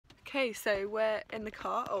Okay, so we're in the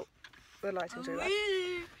car. Oh, the lighting's really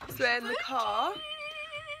bad. So we're in the car.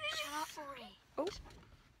 Oh.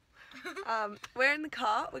 We're in the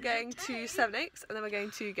car. We're going to Seven Oaks, and then we're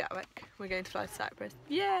going to Gatwick. We're going to fly to Cyprus.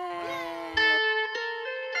 Yay!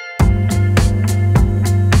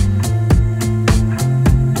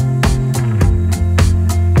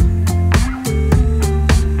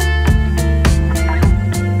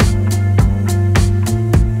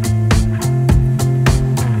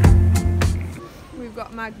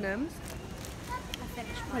 Magnums.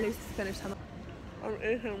 I finished. I'm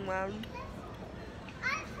eating one.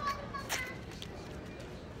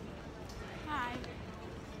 Hi.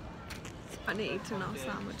 I'm eating our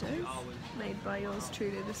sandwiches made by yours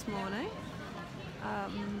truly this morning.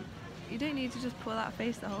 You don't need to just pull that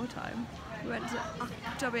face the whole time. We went to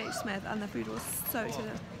WH Smith and the food was so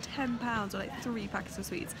expensive. £10 or like 3 packets of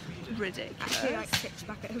sweets. Ridiculous. Actually like 6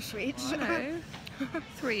 packets of sweets. No.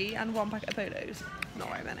 3 and 1 packet of polos. Not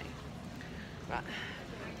very many. Right.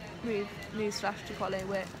 Newsflash to Polly,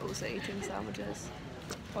 we're also eating sandwiches.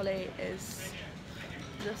 Polly is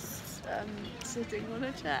just sitting on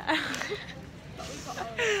a chair.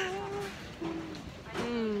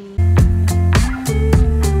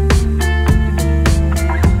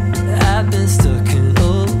 I've been stuck in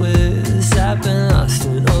old ways, I've been lost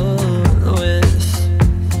in old ways.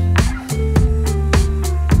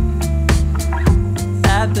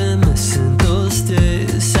 I've been missing those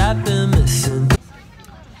days, I've been missing.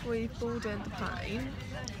 We've boarded the plane,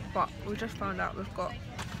 but we just found out we've got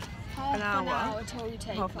half an hour till we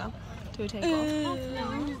take half an hour till we take off.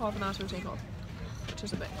 Half an hour till we take off, which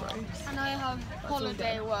is a bit gross. And I have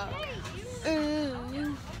holiday work.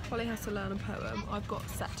 Polly has to learn a poem. I've got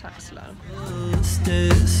set text to learn. Those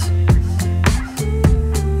days.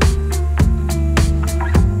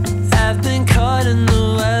 I've been caught in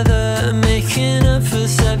the weather, making up for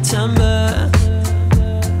September.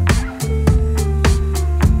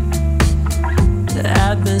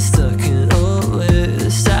 I've been stuck in old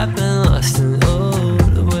ways, I've been lost in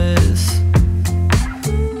old ways.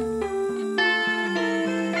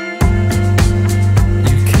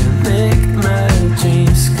 You can make my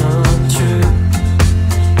dreams come true.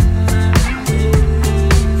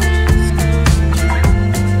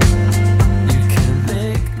 You can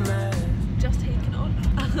make my... Just taken on.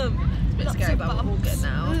 It's a bit scary, but we're all good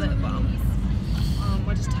now. A bit bumps.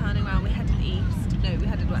 We're just turning around. We headed east. No, we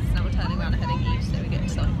headed west. Now we're turning around and heading east, so we get to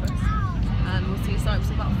Cyprus. And we'll see Cyprus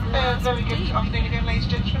in about 4 hours. Very good afternoon again, ladies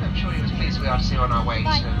and gentlemen. I'm sure you're pleased we are to see you on our way to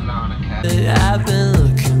Larnaca. I've been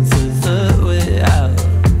looking for the way out.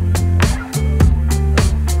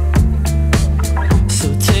 So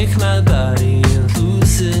take my body and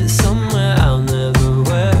lose it somewhere, I'll never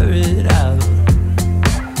wear it out.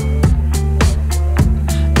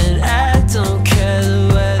 And I don't care the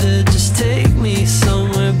weather, just take me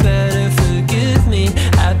somewhere better. Forgive me,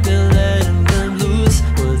 I've been letting them lose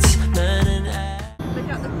what's mine and I. Look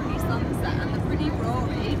at the pretty sunset and the pretty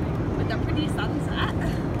Rory with the pretty sunset.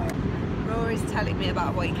 Rory's telling me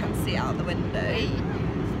about what you can see out the window.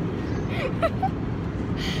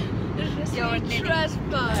 You're a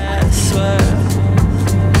trespass. I swear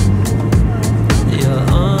you're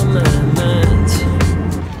on my mind.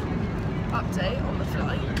 Update on the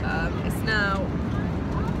flight. It's now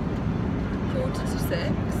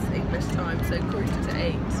 5:45 English time, so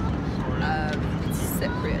 7:45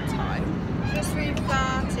 Cypriot time. Just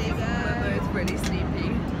 3:30 We're both really sleepy.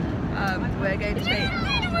 We're going to take...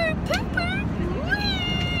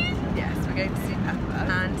 Yes, we're going to see Pepper,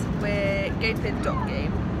 and we're going to play the dog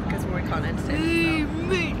game because Rory can't entertain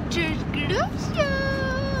himself.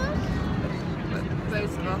 But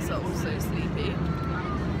both of us are also sleepy.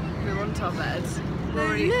 We're on our bed.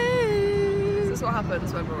 Rory. This is what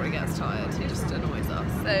happens when Rory gets tired. He just annoys us.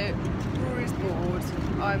 So Rory's bored.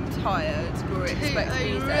 I'm tired. Rory expects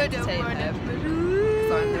me to entertain him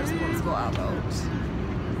because I'm the responsible adult.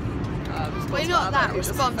 Well, you're not that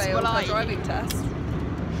responsible, are you? Driving test.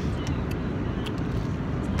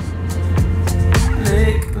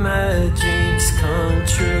 Make my dreams come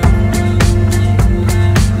true.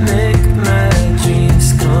 Make my dreams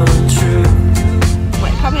come true.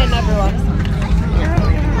 Wait, come in everyone.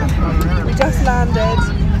 We just landed.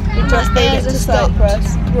 We just made it to Cyprus.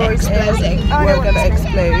 Rory's ears were going to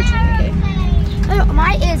explode. Okay. Oh,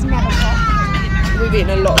 my ears never pop. We've eaten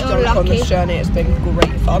a lot of junk on this journey. It's been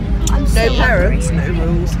great fun. No parents, no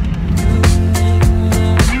rules.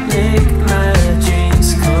 Make my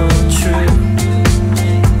dreams come true.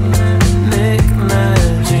 Make my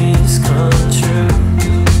dreams come true.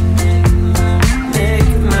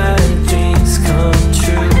 Make my dreams come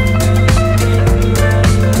true.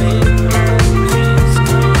 Make my dreams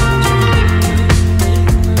come true.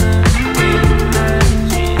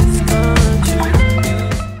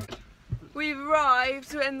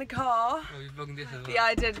 Yeah,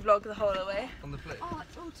 I did vlog the whole way. On the plate.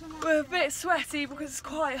 We're a bit sweaty because it's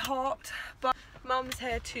quite hot, but Mum's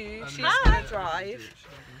here too. She's gonna drive.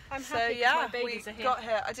 So yeah, we got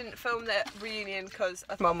here. I didn't film the reunion because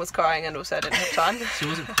Mum was crying and also I didn't have time. She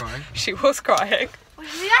wasn't crying. She was crying. Was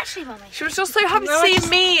she actually, Mummy? She was just so happy to see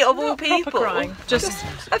me of all people. Crying. Just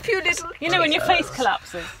a few little. you know when your face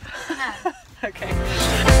collapses. No.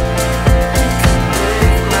 Okay.